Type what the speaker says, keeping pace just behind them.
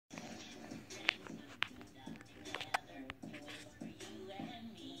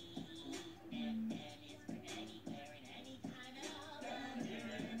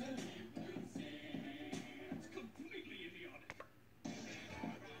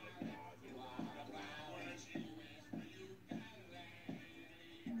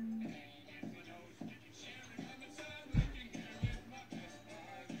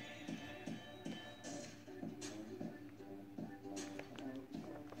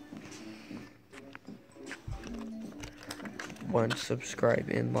1 subscribe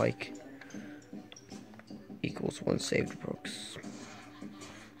and like equals 1 saved Brooks.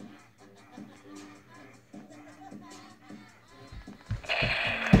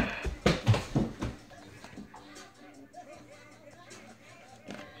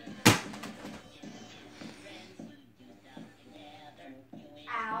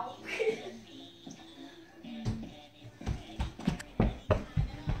 Ow.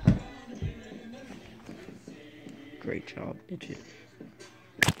 Great job, Digit.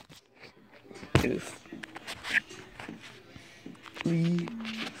 Oof. Wee.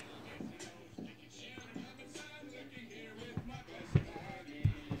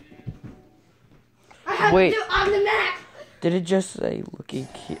 Wait. On the map. Did it just say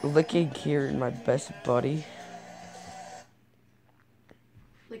licking here in my best buddy?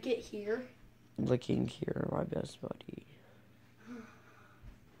 Look at here. Licking here in my best buddy.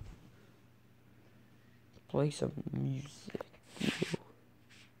 Play some music.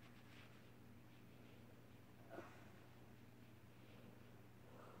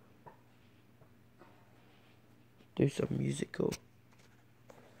 Do some musical.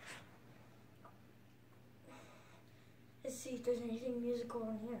 Let's see if there's anything musical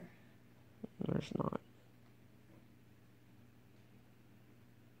in here. There's not.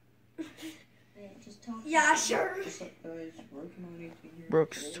 Yeah, sure.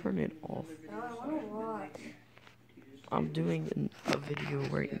 Brooks, turn it off. I want to watch. I'm doing a video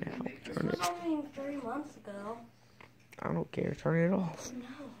right now. This Turn was it. only 3 months ago. I don't care. Turn it off. No.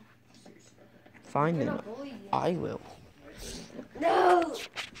 Fine I'm then. gonna bully you. I will. No.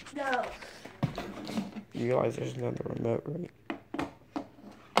 No. You realize there's another remote, right?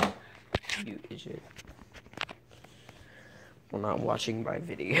 You idiot. We're not watching my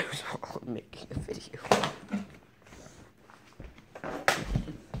videos. I'm making a video.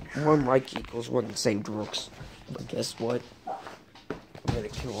 1 like equals 1 saved Brooks. But guess what? I'm gonna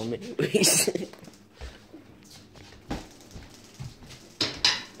kill him anyways.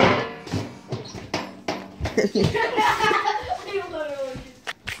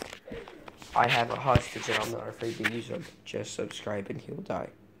 I have a hostage and I'm not afraid to use him. Just subscribe and he'll die.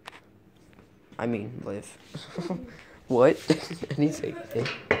 I mean, live. What? Anything.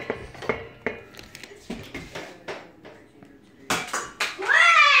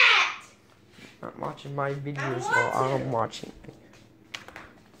 Not watching my videos while I'm watching.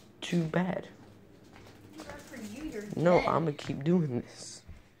 Too bad. No, I'm gonna keep doing this.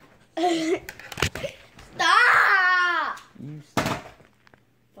 Stop! You stop.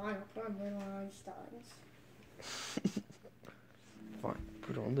 Fine, I'll put on little Einsteins. Fine,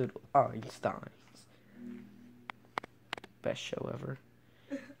 put on little Einsteins. Best show ever.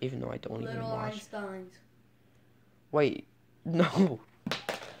 Even though I don't even Little watch. Einsteins. Wait, no.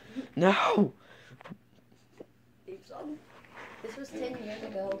 No. Theme song. This was 10 years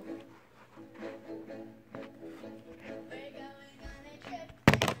ago.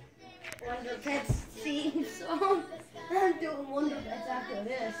 Wonder Pets theme song. I'm doing Wonder Pets after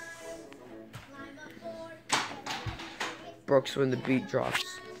this. Brooks, when the beat drops,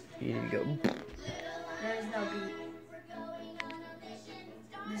 you need to go. There is no beat.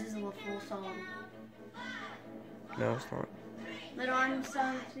 This is a full song. No, it's not. Little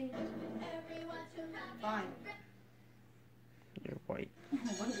Einstein theme. Fine. You're white.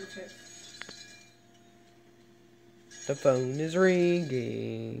 Wonder Pets. The phone is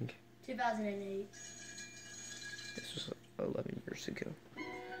ringing. 2008. This was 11 years ago.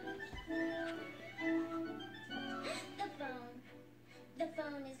 The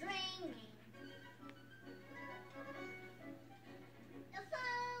phone is ringing. The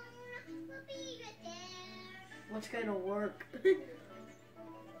phone will be right there. What's gonna work? The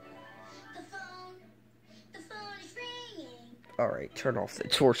phone is ringing. Alright, turn off the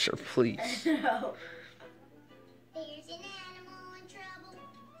torture, please. No. There's an animal in trouble.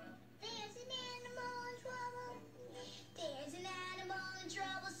 There's an animal in trouble. There's an animal in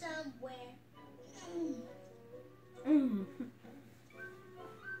trouble somewhere. Mm.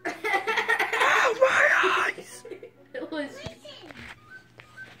 Oh, my eyes! It was. Listen.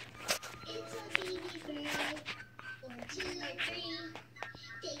 It's a baby's birthday. 1, 2, 3.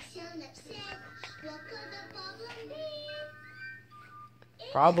 They sound upset. What could the problem be?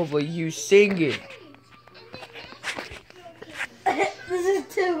 Probably you singing. This is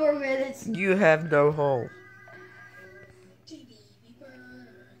 2 more minutes. You have no home.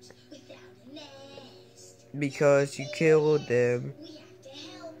 Because you killed them.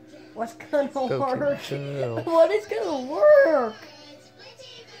 What's gonna Go work? kill. What is gonna work?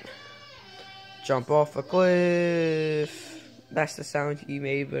 Jump off a cliff. That's the sound he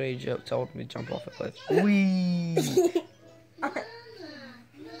made when he told me to jump off a cliff. Whee!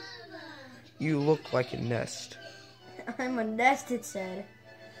 You look like a nest. I'm a nest, it said.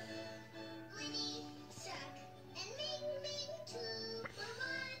 Winnie, Chuck, and Ming Ming too. We're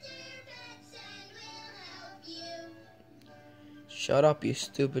wonder pets and we'll help you. Shut up, you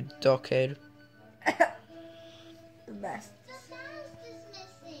stupid duckhead. The best. The house is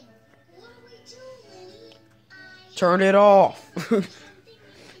missing. What do we do, Winnie? Turn it off.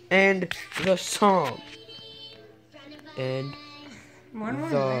 And the song. And One more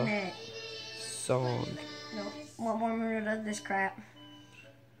The- minute. song. No, one more minute of this crap.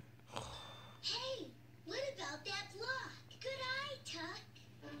 Hey, what about that block? Good eye, Tuck.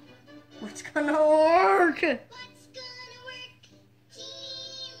 What's gonna work? What's gonna work?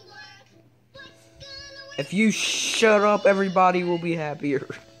 Teamwork. What's gonna work? If you shut up, everybody will be happier.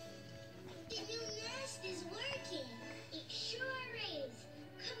 The new nest is working. It sure is.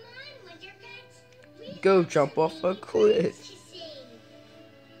 Come on, Wonder Pets. We've Go got jump some off a baby cliff. birds to save.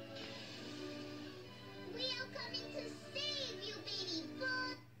 We are coming to save you, baby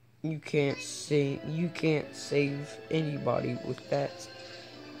boy. You can't save anybody with that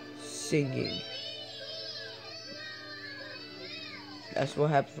singing. That's what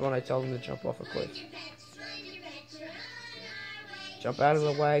happens when I tell them to jump off a cliff. Wonder Pets, we're on our way. Jump out of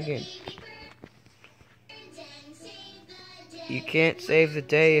the wagon. Baby birds and save the day. You can't save the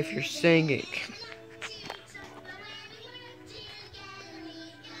day if you're singing.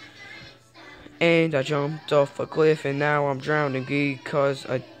 And I jumped off a cliff and now I'm drowning because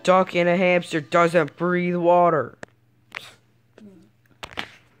a duck and a hamster doesn't breathe water.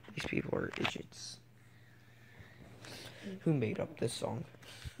 These people are idiots. Who made up this song?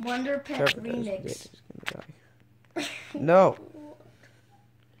 Wonder Pets Whoever does remix. it is gonna die. No.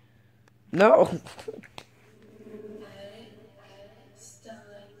 No.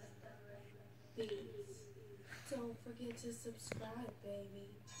 Don't forget to subscribe, baby.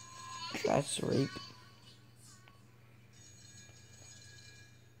 That's rape.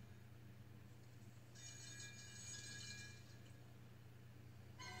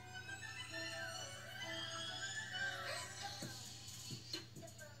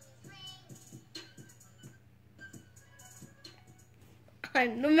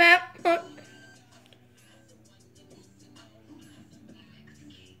 On the map.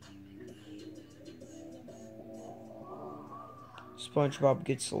 SpongeBob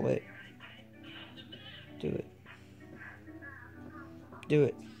gets lit. Do it. Do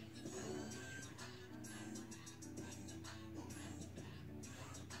it.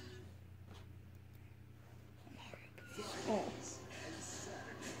 Oh.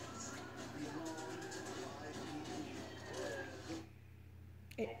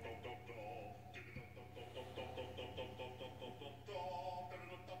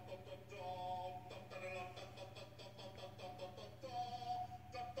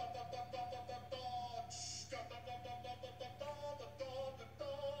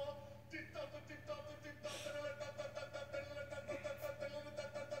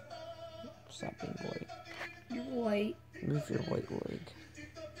 Stop being white. You're white. Move your white leg.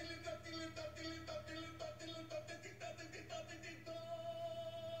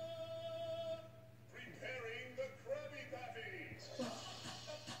 Preparing the Krabby Patties.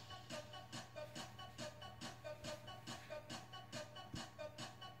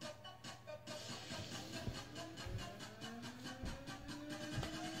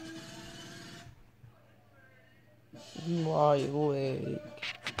 White leg.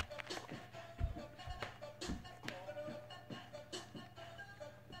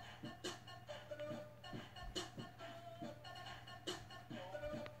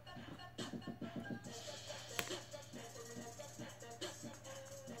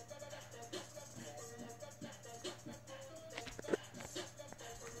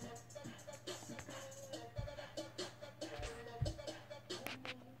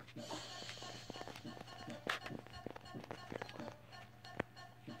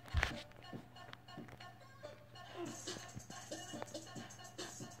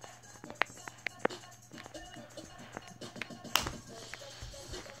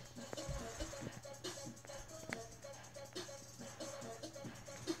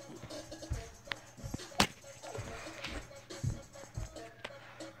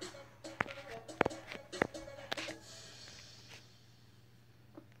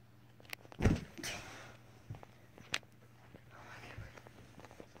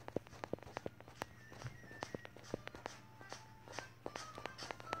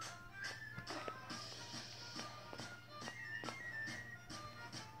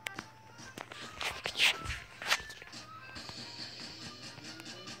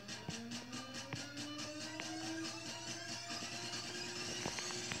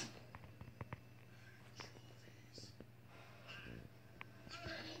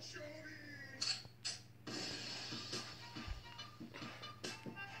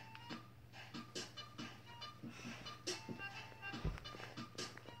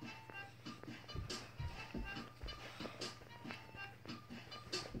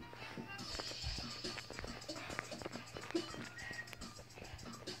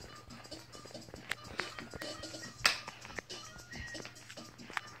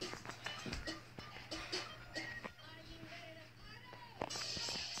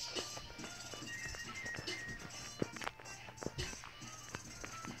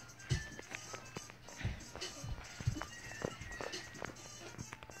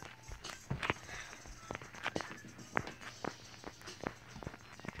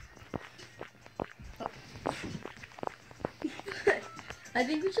 I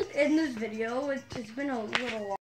think we should end this video. It's been a little long.